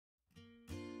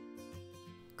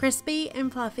Crispy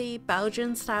and fluffy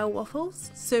Belgian style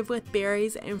waffles served with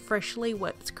berries and freshly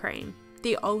whipped cream.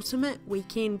 The ultimate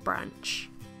weekend brunch.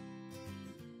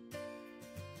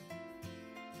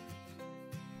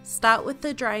 Start with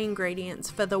the dry ingredients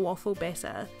for the waffle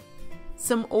batter.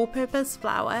 Some all-purpose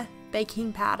flour,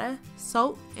 baking powder,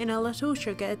 salt and a little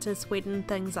sugar to sweeten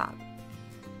things up.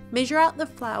 Measure out the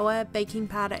flour, baking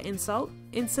powder and salt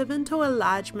and sieve into a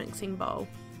large mixing bowl.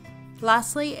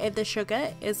 Lastly, add the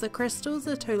sugar as the crystals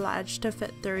are too large to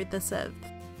fit through the sieve.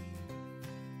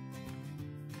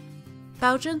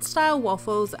 Belgian style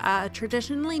waffles are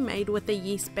traditionally made with the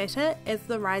yeast batter as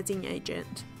the rising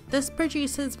agent. This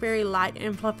produces very light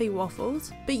and fluffy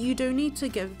waffles, but you do need to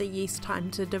give the yeast time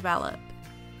to develop.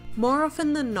 More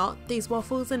often than not, these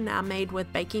waffles are now made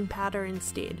with baking powder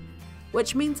instead,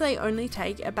 which means they only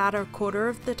take about a quarter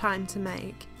of the time to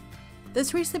make.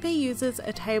 This recipe uses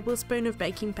a tablespoon of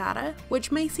baking powder,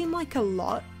 which may seem like a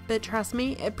lot, but trust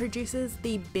me, it produces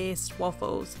the best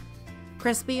waffles.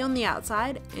 Crispy on the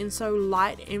outside and so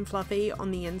light and fluffy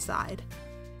on the inside.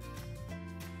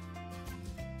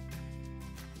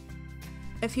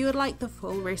 If you would like the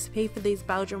full recipe for these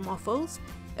Belgian waffles,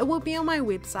 it will be on my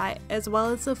website as well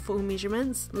as the full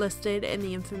measurements listed in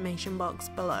the information box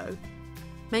below.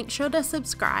 Make sure to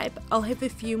subscribe, I'll have a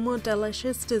few more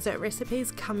delicious dessert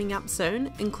recipes coming up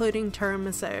soon, including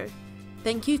tiramisu.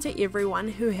 Thank you to everyone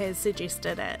who has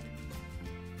suggested it.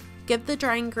 Give the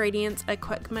dry ingredients a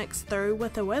quick mix through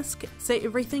with a whisk so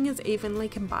everything is evenly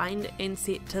combined and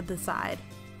set to the side.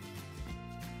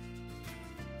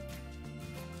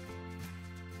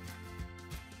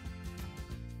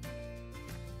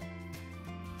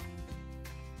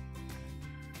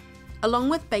 Along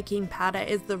with baking powder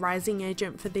as the rising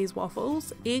agent for these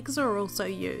waffles, eggs are also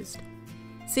used.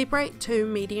 Separate 2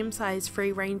 medium-sized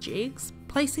free-range eggs,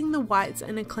 placing the whites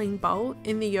in a clean bowl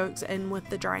and the yolks in with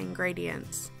the dry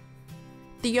ingredients.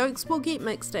 The yolks will get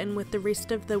mixed in with the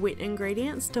rest of the wet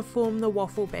ingredients to form the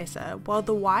waffle batter, while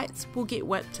the whites will get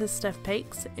whipped to stiff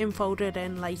peaks and folded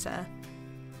in later.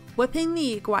 Whipping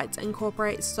the egg whites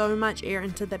incorporates so much air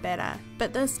into the batter,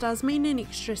 but this does mean an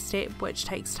extra step which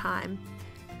takes time.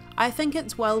 I think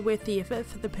it's well worth the effort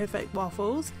for the perfect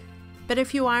waffles, but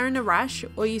if you are in a rush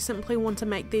or you simply want to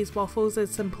make these waffles as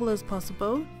simple as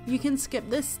possible, you can skip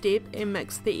this step and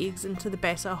mix the eggs into the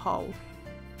batter whole.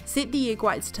 Set the egg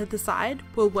whites to the side,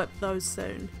 we'll whip those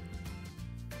soon.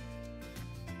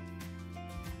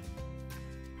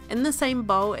 In the same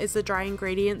bowl as the dry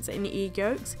ingredients and egg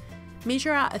yolks,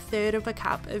 measure out 1/3 of a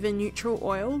cup of a neutral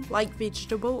oil like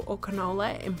vegetable or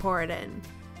canola and pour it in.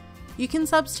 You can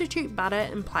substitute butter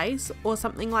in place or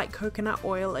something like coconut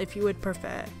oil if you would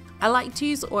prefer. I like to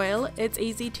use oil, it's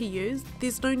easy to use,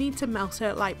 there's no need to melt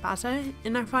it like butter,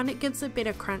 and I find it gives a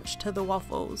better crunch to the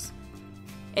waffles.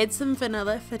 Add some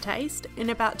vanilla for taste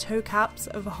and about 2 cups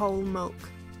of whole milk.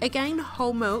 Again,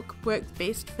 whole milk works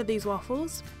best for these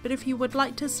waffles, but if you would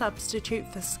like to substitute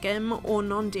for skim or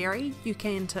non-dairy, you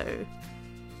can too.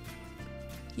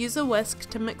 Use a whisk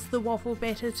to mix the waffle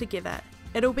batter together.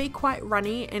 It'll be quite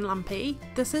runny and lumpy.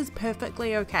 This is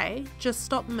perfectly okay, just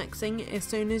stop mixing as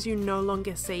soon as you no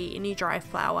longer see any dry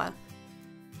flour.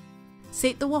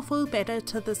 Set the waffle batter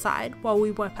to the side while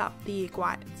we whip up the egg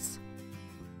whites.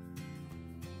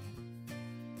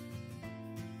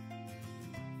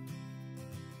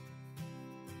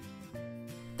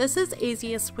 This is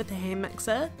easiest with a hand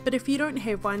mixer, but if you don't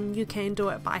have one you can do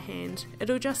it by hand.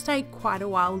 It'll just take quite a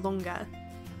while longer.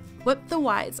 Whip the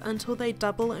whites until they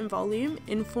double in volume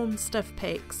and form stiff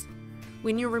peaks.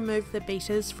 When you remove the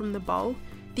beaters from the bowl,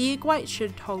 the egg whites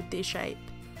should hold their shape.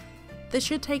 This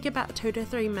should take about 2 to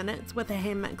 3 minutes with a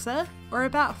hand mixer, or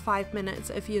about 5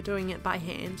 minutes if you're doing it by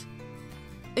hand.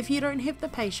 If you don't have the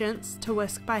patience to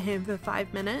whisk by hand for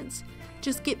 5 minutes,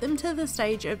 just get them to the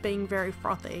stage of being very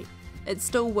frothy. It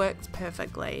still works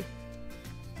perfectly.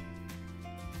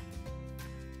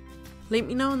 Let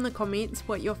me know in the comments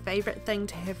what your favourite thing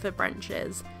to have for brunch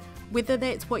is, whether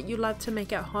that's what you love to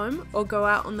make at home or go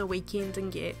out on the weekend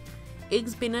and get.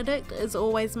 Eggs Benedict is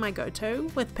always my go-to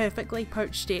with perfectly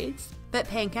poached eggs, but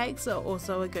pancakes are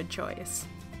also a good choice.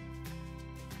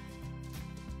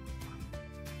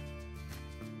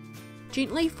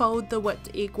 Gently fold the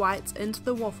whipped egg whites into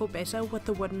the waffle batter with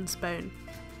a wooden spoon.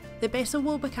 The batter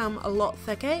will become a lot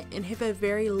thicker and have a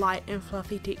very light and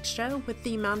fluffy texture with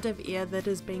the amount of air that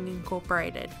is being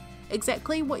incorporated.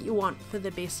 Exactly what you want for the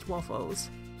best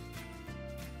waffles.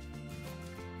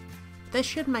 This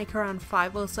should make around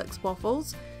 5 or 6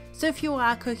 waffles, so if you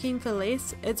are cooking for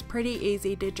less, it's pretty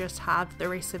easy to just halve the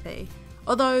recipe.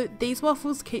 Although these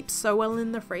waffles keep so well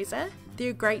in the freezer,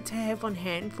 they're great to have on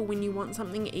hand for when you want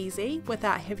something easy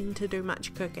without having to do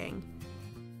much cooking.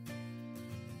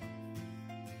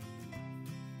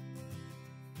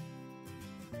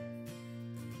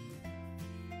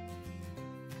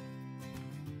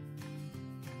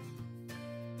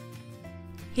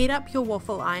 Heat up your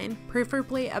waffle iron,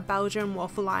 preferably a Belgian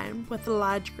waffle iron with a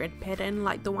large grid pattern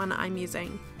like the one I'm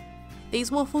using.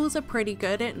 These waffles are pretty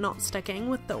good at not sticking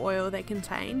with the oil they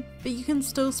contain, but you can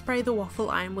still spray the waffle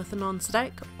iron with a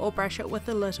non-stick or brush it with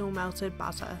a little melted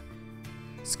butter.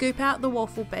 Scoop out the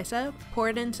waffle batter, pour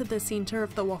it into the centre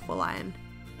of the waffle iron.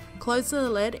 Close the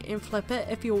lid and flip it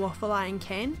if your waffle iron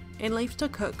can, and leave to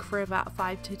cook for about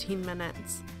 5 to 10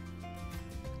 minutes.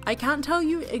 I can't tell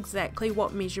you exactly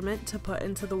what measurement to put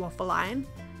into the waffle iron.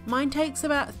 Mine takes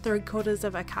about 3/4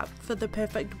 of a cup for the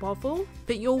perfect waffle,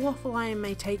 but your waffle iron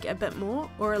may take a bit more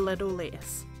or a little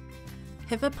less.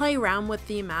 Have a play around with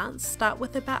the amounts, start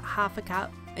with about half a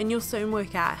cup and you'll soon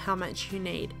work out how much you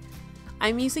need.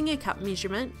 I'm using a cup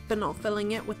measurement but not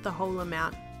filling it with the whole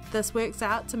amount. This works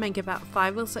out to make about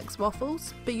 5 or 6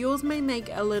 waffles, but yours may make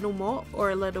a little more or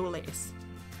a little less.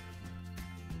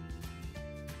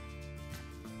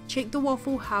 Check the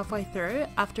waffle halfway through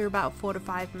after about 4 to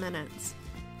 5 minutes.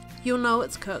 You'll know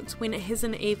it's cooked when it has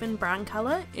an even brown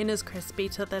colour and is crispy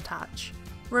to the touch.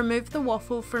 Remove the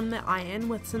waffle from the iron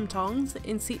with some tongs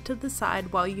and set to the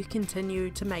side while you continue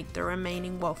to make the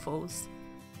remaining waffles.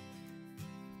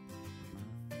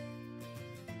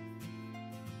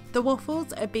 The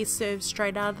waffles are best served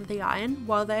straight out of the iron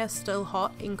while they are still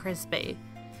hot and crispy.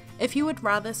 If you would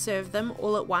rather serve them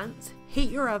all at once, heat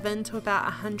your oven to about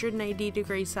 180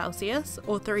 degrees Celsius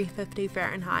or 350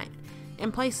 Fahrenheit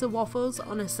and place the waffles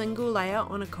on a single layer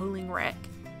on a cooling rack.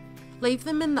 Leave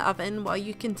them in the oven while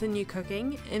you continue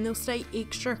cooking and they'll stay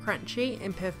extra crunchy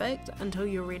and perfect until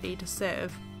you're ready to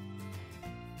serve.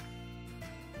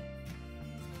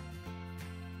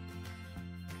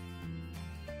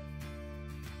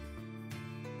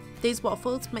 These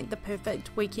waffles make the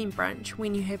perfect weekend brunch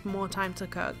when you have more time to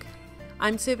cook.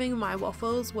 I'm serving my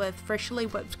waffles with freshly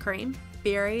whipped cream,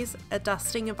 berries, a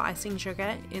dusting of icing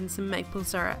sugar and some maple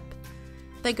syrup.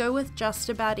 They go with just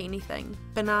about anything: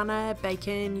 banana,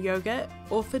 bacon, yogurt,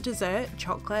 or for dessert,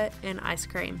 chocolate and ice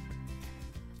cream.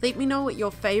 Let me know what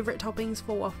your favourite toppings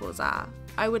for waffles are.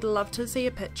 I would love to see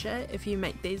a picture if you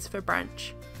make these for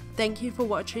brunch. Thank you for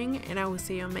watching and I will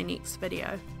see you on my next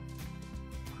video.